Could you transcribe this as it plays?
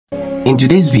In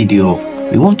today's video,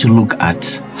 we want to look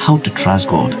at how to trust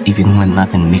God even when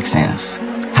nothing makes sense.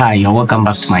 Hi, you're welcome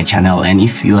back to my channel, and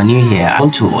if you are new here, I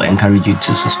want to encourage you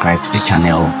to subscribe to the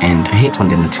channel and hit on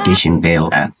the notification bell,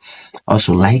 and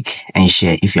also like and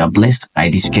share if you are blessed by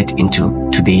this. Get into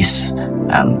today's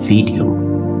video.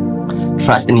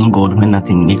 Trusting in God when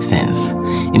nothing makes sense.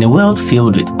 In a world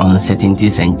filled with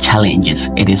uncertainties and challenges,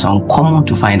 it is uncommon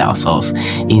to find ourselves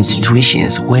in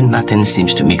situations where nothing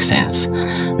seems to make sense.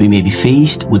 We may be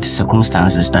faced with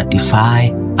circumstances that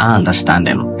defy our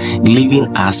understanding,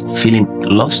 leaving us feeling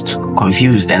lost,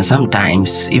 confused, and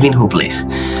sometimes even hopeless.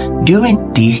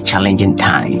 During these challenging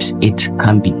times, it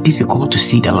can be difficult to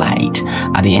see the light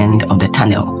at the end of the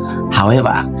tunnel.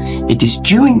 However, it is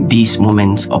during these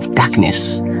moments of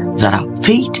darkness that our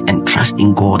faith and trust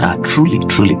in God are truly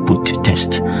put to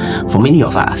test. For many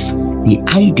of us, the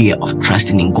idea of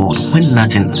trusting in God when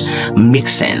nothing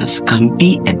makes sense can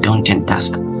be a daunting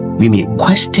task. We may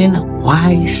question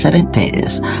why certain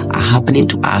things are happening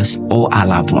to us or our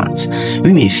loved ones.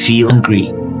 We may feel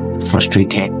angry,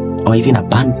 frustrated, or even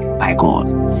abandoned by God.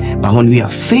 But when we are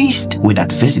faced with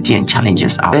adversity and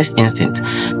challenges, our first instinct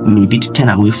may be to turn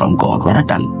away from God rather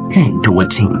than turn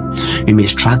towards Him. We may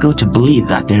struggle to believe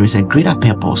that there is a greater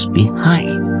purpose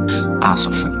behind our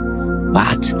suffering.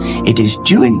 But it is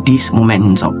during these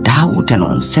moments of doubt and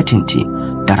uncertainty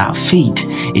that our faith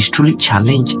is truly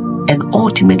challenged and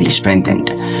ultimately strengthened.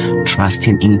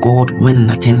 Trusting in God when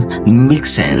nothing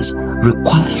makes sense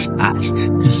requires us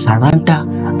to surrender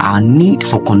our need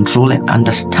for control and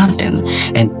understanding,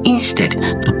 and instead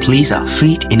to place our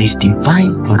faith in His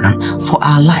divine plan for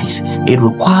our lives. It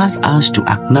requires us to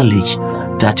acknowledge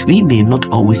that we may not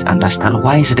always understand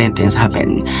why certain things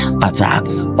happen, but that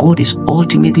God is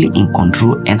ultimately in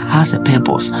control and has a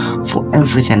purpose for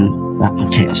everything that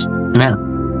occurs. Now,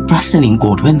 trusting in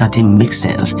God when nothing makes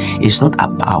sense is not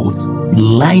about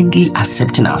blindly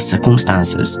accepting our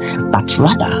circumstances, but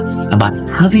rather about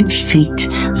having faith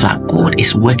that God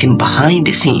is working behind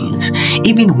the scenes,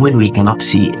 even when we cannot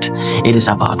see it. It is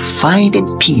about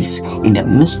finding peace in the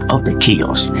midst of the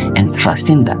chaos and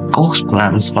trusting that God's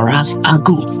plans for us are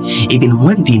good, even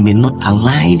when they may not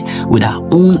align with our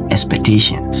own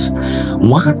expectations.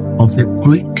 One of the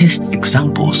greatest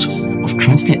examples of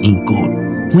trusting in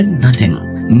God when nothing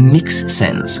makes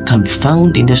sense can be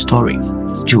found in the story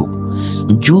of Job.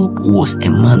 Job was a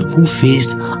man who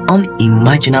faced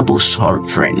unimaginable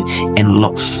suffering and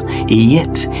loss,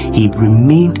 yet he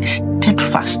remained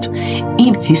steadfast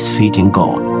in his faith in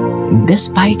God.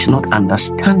 Despite not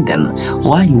understanding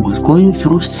why he was going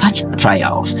through such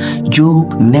trials,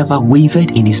 Job never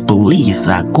wavered in his belief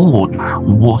that God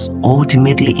was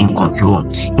ultimately in control.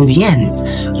 In the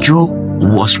end, Job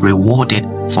was rewarded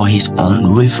for his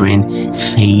unwavering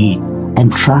faith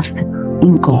and trust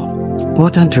in God.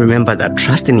 Important to remember that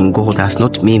trusting in God does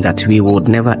not mean that we would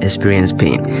never experience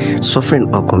pain,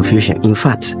 suffering, or confusion. In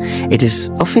fact, it is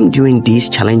often during these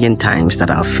challenging times that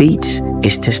our faith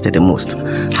is tested the most.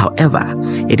 However,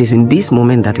 it is in this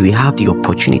moment that we have the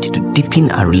opportunity to deepen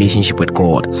our relationship with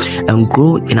God and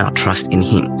grow in our trust in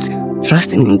Him.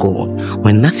 Trusting in God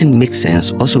when nothing makes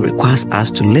sense also requires us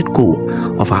to let go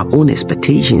of our own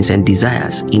expectations and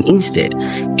desires, and instead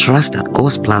trust that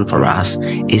God's plan for us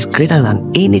is greater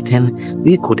than anything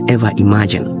we could ever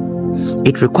imagine.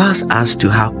 It requires us to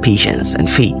have patience and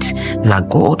faith that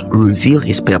God will reveal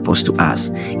His purpose to us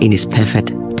in His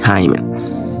perfect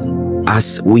timing.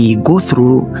 As we go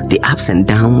through the ups and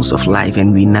downs of life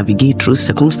and we navigate through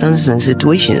circumstances and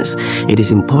situations, it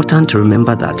is important to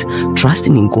remember that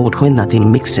trusting in God when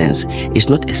nothing makes sense is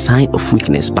not a sign of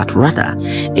weakness, but rather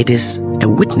it is a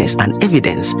witness and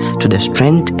evidence to the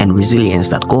strength and resilience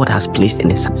that God has placed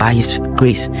in us by His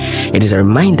grace. It is a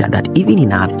reminder that even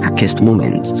in our darkest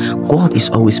moments, God is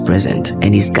always present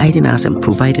and is guiding us and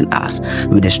providing us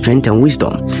with the strength and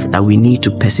wisdom that we need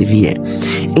to persevere.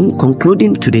 In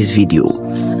concluding today's video,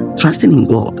 trusting in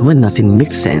God when nothing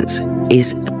makes sense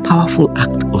is a powerful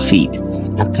act of faith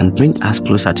that can bring us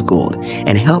closer to God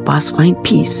and help us find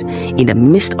peace in the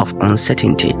midst of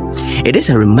uncertainty. It is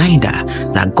a reminder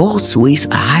that God's ways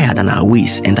are higher than our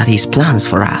ways and that His plans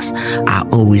for us are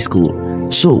always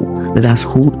good. So let us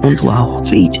hold on to our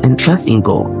faith and trust in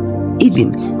God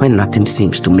even when nothing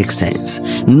seems to make sense,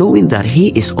 knowing that He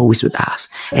is always with us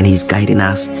and He's guiding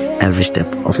us every step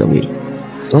of the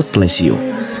way. God bless you,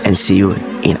 and see you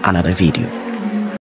in another video.